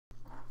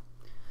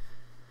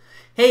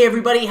Hey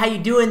everybody, how you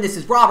doing? This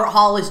is Robert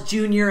Hollis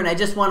Jr. and I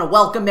just want to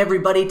welcome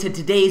everybody to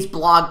today's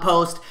blog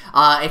post.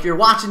 If you're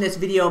watching this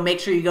video, make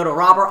sure you go to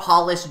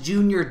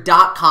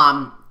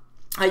roberthollisjr.com.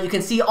 You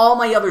can see all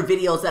my other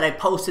videos that I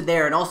posted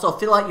there, and also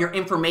fill out your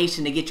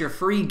information to get your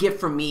free gift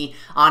from me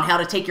on how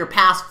to take your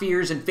past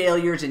fears and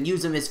failures and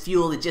use them as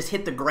fuel to just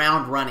hit the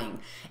ground running.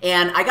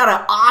 And I got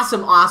an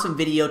awesome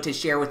video to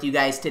share with you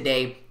guys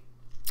today.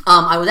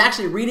 I was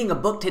actually reading a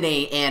book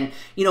today and,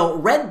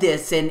 read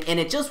this and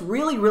it just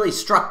really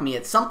struck me.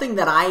 It's something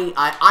that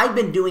I've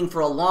been doing for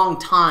a long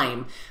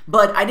time,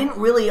 but I didn't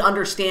really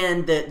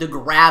understand the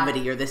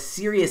gravity or the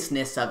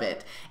seriousness of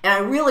it. And I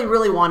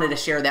really wanted to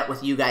share that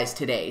with you guys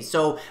today.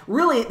 So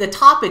really the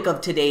topic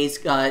of today's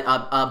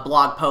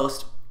blog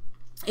post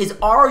is,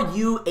 are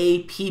you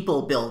a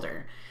people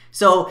builder?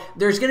 So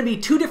there's going to be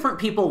two different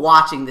people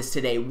watching this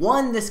today.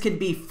 One, this could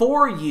be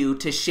for you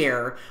to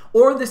share,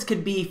 or this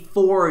could be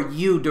for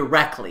you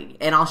directly.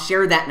 And I'll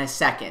share that in a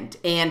second.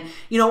 And,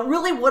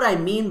 really what I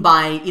mean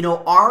by,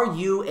 are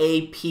you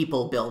a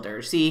people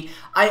builder? See,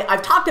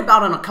 I've talked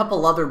about on a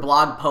couple other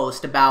blog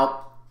posts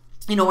about,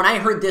 when I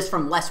heard this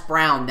from Les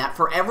Brown, that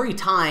for every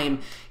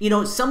time,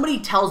 somebody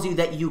tells you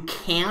that you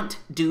can't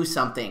do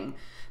something,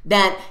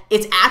 that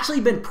it's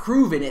actually been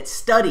proven, it's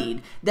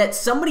studied, that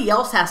somebody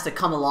else has to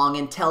come along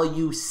and tell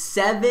you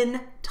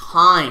 7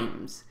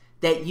 times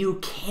that you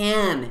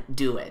can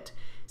do it.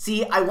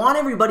 See, I want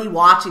everybody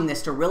watching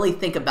this to really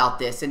think about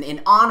this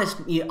and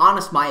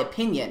honest my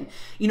opinion.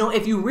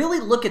 If you really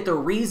look at the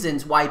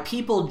reasons why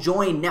people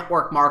join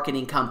network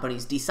marketing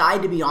companies,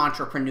 decide to be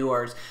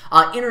entrepreneurs,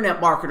 internet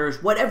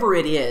marketers, whatever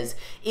it is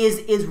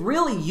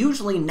really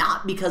usually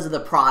not because of the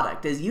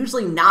product, is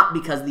usually not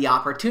because of the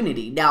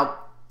opportunity. Now,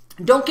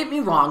 don't get me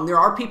wrong, there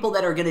are people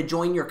that are going to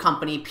join your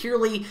company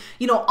purely,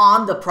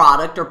 on the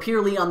product or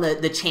purely on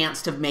the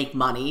chance to make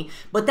money,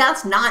 but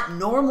that's not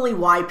normally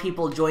why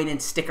people join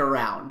and stick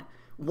around.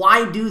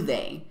 Why do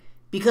they?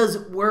 Because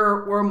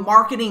we're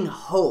marketing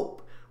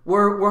hope.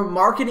 We're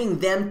marketing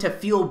them to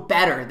feel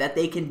better, that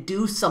they can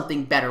do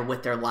something better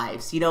with their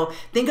lives.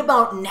 Think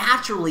about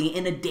naturally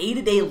in a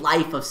day-to-day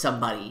life of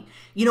somebody.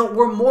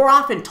 We're more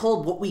often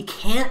told what we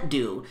can't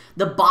do,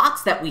 the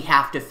box that we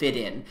have to fit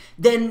in,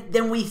 than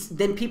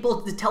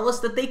people tell us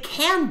that they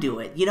can do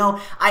it.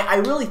 I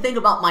really think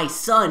about my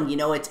son.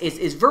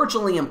 It's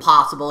virtually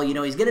impossible.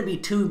 He's going to be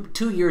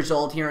two years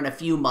old here in a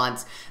few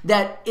months.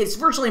 That it's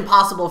virtually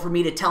impossible for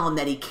me to tell him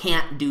that he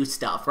can't do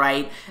stuff,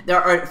 right?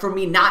 For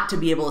me not to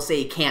be able to say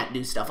he can't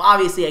do stuff.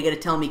 Obviously, I got to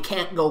tell him he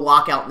can't go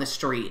walk out in the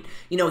street.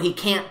 He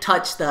can't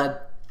touch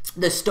the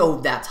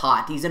stove that's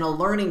hot. He's in a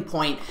learning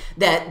point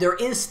that there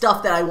is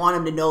stuff that I want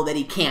him to know that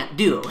he can't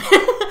do.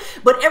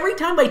 But every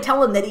time I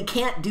tell him that he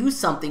can't do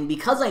something,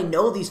 because I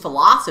know these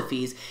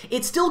philosophies,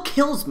 it still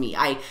kills me.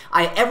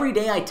 Every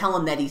day I tell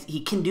him that he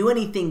can do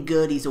anything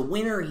good. He's a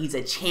winner. He's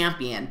a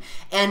champion.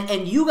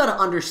 And you got to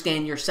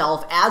understand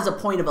yourself as a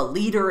point of a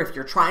leader. If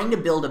you're trying to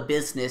build a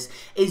business,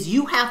 is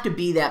you have to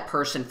be that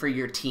person for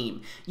your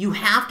team. You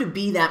have to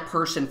be that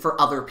person for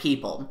other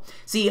people.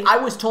 See, I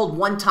was told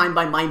one time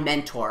by my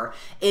mentor,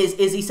 is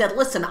he said,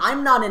 listen,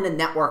 I'm not in a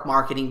network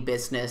marketing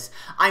business.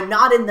 I'm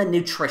not in the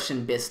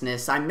nutrition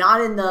business. I'm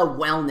not in the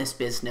wellness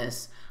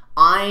business.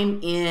 I'm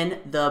in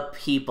the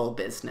people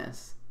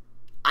business.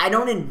 I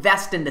don't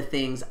invest into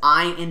things.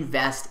 I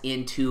invest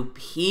into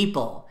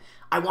people.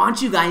 I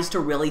want you guys to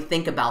really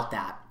think about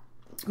that.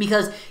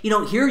 Because,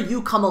 here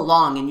you come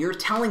along and you're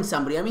telling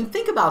somebody,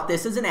 think about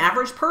this as an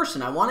average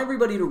person. I want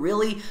everybody to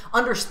really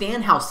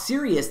understand how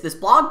serious this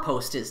blog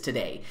post is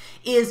today.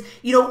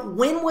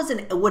 When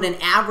would an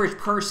average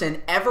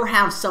person ever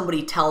have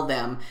somebody tell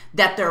them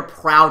that they're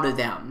proud of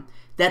them,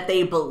 that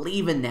they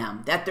believe in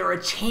them, that they're a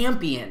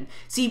champion?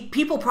 See,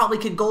 people probably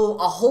could go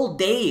a whole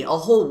day, a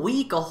whole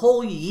week, a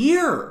whole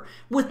year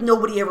with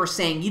nobody ever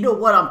saying, you know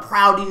what, I'm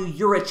proud of you,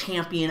 you're a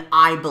champion,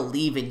 I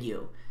believe in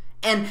you.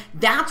 And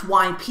that's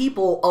why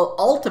people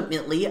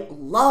ultimately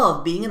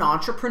love being an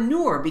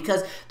entrepreneur,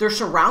 because they're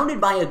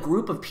surrounded by a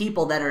group of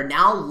people that are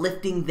now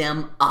lifting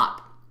them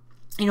up.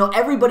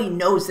 Everybody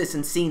knows this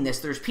and seen this.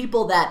 There's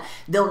people that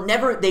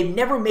they've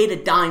never made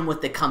a dime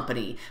with the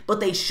company,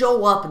 but they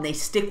show up and they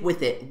stick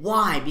with it.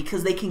 Why?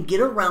 Because they can get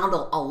around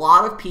a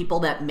lot of people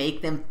that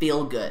make them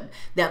feel good,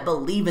 that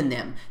believe in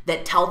them,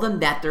 that tell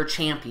them that they're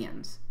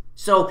champions.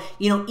 So,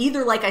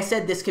 either, like I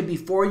said, this could be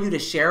for you to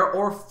share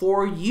or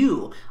for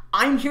you.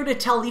 I'm here to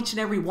tell each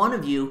and every one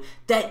of you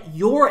that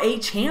you're a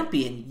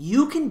champion.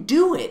 You can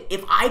do it.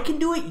 If I can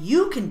do it,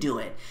 you can do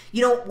it.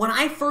 When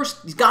I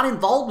first got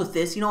involved with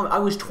this, I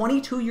was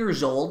 22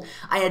 years old.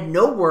 I had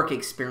no work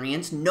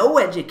experience, no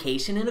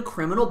education, and a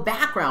criminal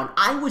background.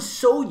 I was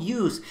so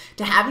used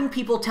to having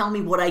people tell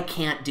me what I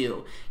can't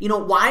do.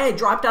 Why I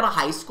dropped out of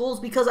high school is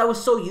because I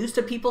was so used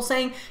to people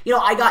saying,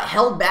 I got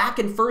held back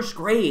in first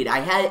grade.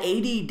 I had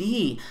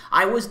ADD.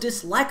 I was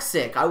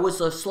dyslexic. I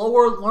was a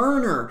slower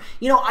learner.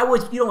 I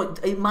was,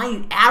 in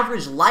my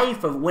average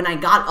life of when I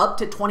got up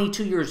to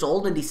 22 years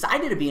old and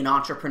decided to be an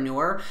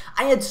entrepreneur,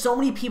 I had so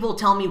many people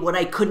tell me what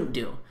I couldn't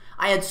do.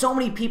 I had so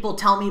many people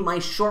tell me my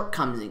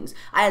shortcomings.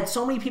 I had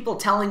so many people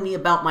telling me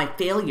about my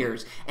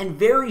failures, and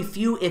very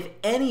few, if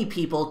any,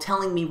 people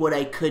telling me what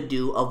I could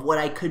do, of what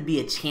I could be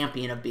a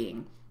champion of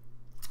being.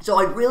 So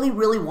I really,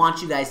 really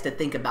want you guys to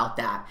think about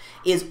that.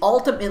 Is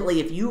ultimately,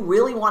 if you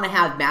really want to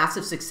have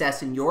massive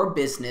success in your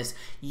business,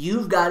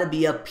 you've got to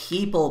be a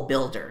people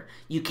builder.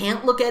 You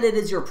can't look at it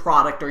as your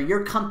product or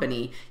your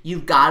company.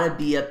 You've got to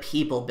be a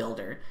people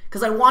builder.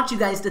 Because I want you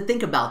guys to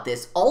think about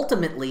this.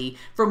 Ultimately,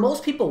 for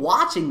most people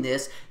watching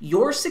this,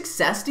 your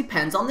success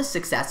depends on the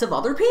success of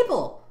other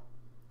people.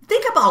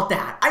 Think about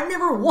that. I've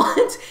never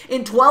once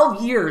in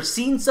 12 years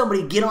seen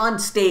somebody get on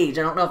stage.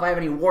 I don't know if I have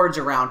any awards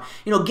around.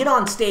 Get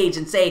on stage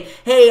and say,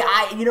 hey,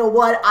 you know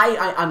what?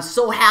 I'm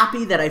so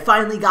happy that I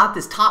finally got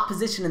this top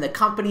position in the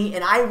company,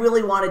 and I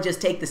really want to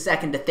just take the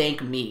second to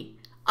thank me.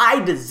 I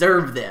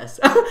deserve this.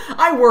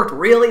 I worked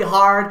really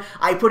hard.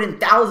 I put in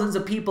thousands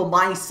of people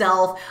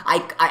myself.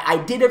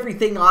 I did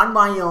everything on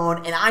my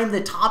own, and I'm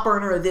the top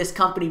earner of this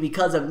company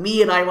because of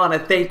me, and I want to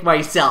thank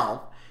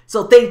myself.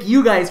 So thank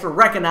you guys for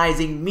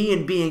recognizing me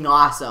and being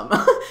awesome.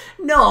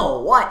 No,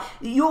 what?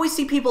 You always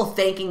see people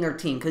thanking their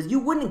team because you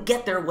wouldn't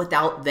get there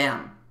without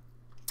them.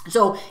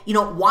 So,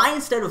 why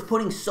instead of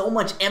putting so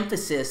much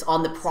emphasis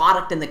on the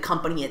product and the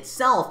company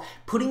itself,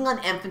 putting on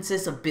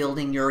emphasis of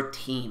building your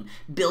team,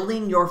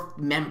 building your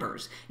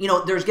members?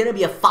 There's going to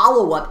be a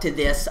follow-up to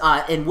this,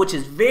 and which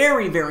is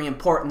very, very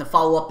important, the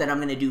follow-up that I'm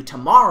going to do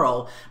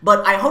tomorrow.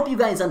 But I hope you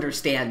guys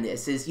understand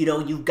this, is,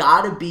 you've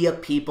got to be a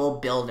people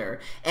builder.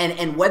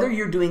 And whether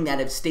you're doing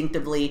that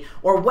instinctively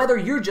or whether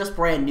you're just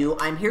brand new,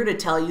 I'm here to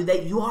tell you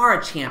that you are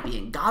a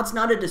champion. God's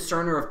not a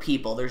discerner of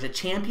people. There's a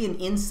champion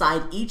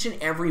inside each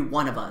and every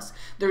one of us.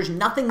 There's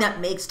nothing that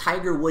makes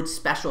Tiger Woods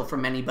special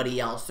from anybody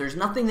else. There's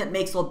nothing that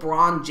makes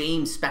LeBron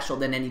James special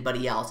than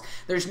anybody else.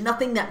 There's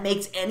nothing that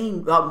makes any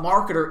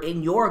marketer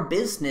in your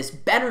business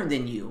better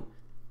than you,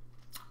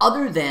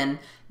 other than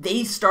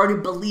they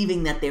started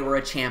believing that they were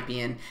a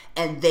champion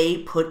and they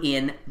put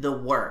in the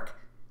work.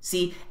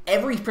 See,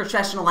 every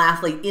professional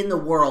athlete in the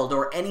world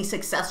or any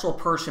successful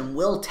person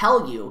will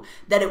tell you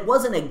that it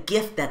wasn't a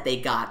gift that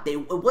they got.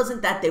 It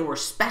wasn't that they were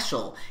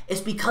special.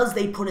 It's because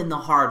they put in the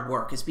hard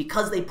work. It's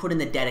because they put in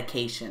the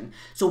dedication.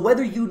 So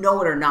whether you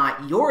know it or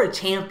not, you're a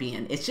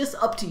champion. It's just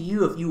up to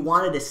you if you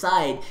want to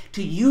decide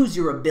to use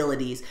your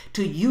abilities,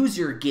 to use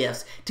your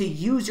gifts, to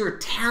use your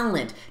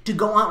talent, to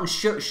go out and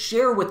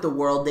share with the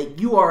world that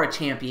you are a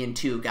champion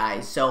too,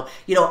 guys. So,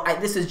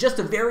 this is just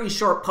a very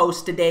short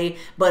post today,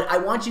 but I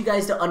want you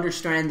guys to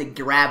understand the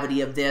gravity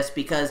of this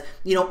because,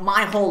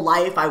 my whole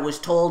life I was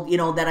told,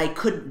 that I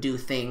couldn't do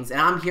things, and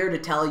I'm here to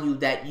tell you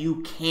that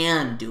you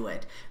can do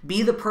it.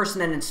 Be the person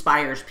that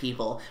inspires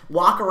people.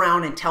 Walk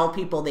around and tell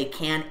people they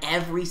can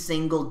every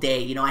single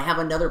day. I have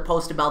another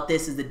post about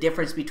this, is the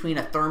difference between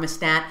a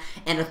thermostat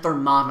and a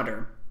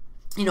thermometer.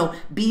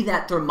 Be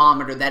that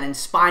thermometer that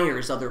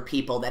inspires other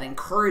people, that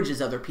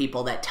encourages other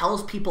people, that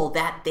tells people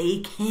that they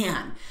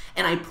can.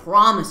 And I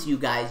promise you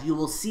guys, you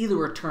will see the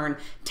return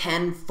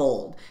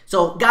tenfold.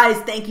 So guys,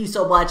 thank you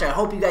so much. I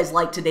hope you guys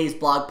liked today's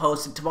blog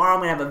post. And tomorrow I'm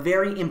going to have a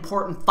very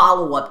important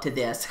follow-up to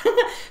this.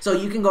 So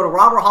you can go to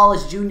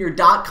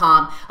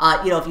roberthollisjr.com.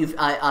 If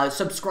you've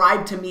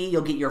subscribed to me,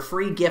 you'll get your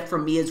free gift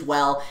from me as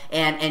well.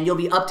 And you'll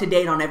be up to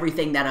date on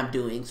everything that I'm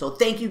doing. So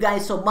thank you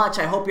guys so much.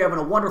 I hope you're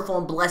having a wonderful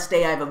and blessed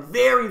day. I have a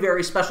very,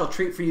 very special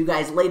treat for you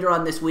guys later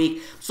on this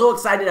week. So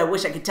excited. I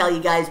wish I could tell you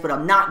guys, but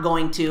I'm not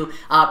going to.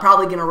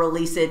 Probably going to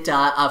release it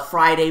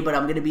Friday, but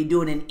I'm going to be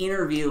doing an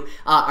interview.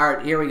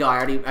 Here we go. I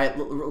already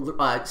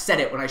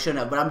said it when I shouldn't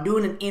have, but I'm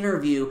doing an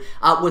interview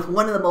with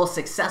one of the most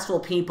successful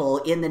people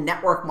in the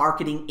network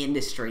marketing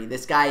industry.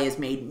 This guy has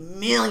made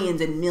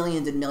millions and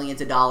millions and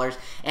millions of dollars,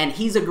 and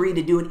he's agreed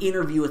to do an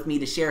interview with me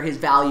to share his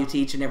value to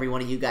each and every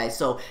one of you guys.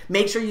 So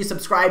make sure you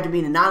subscribe to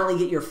me to not only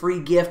get your free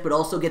gift, but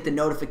also get the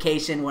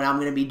notification when I'm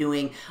going to be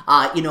doing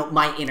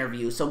my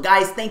interview. So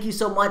guys, thank you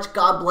so much.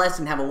 God bless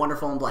and have a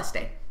wonderful and blessed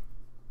day.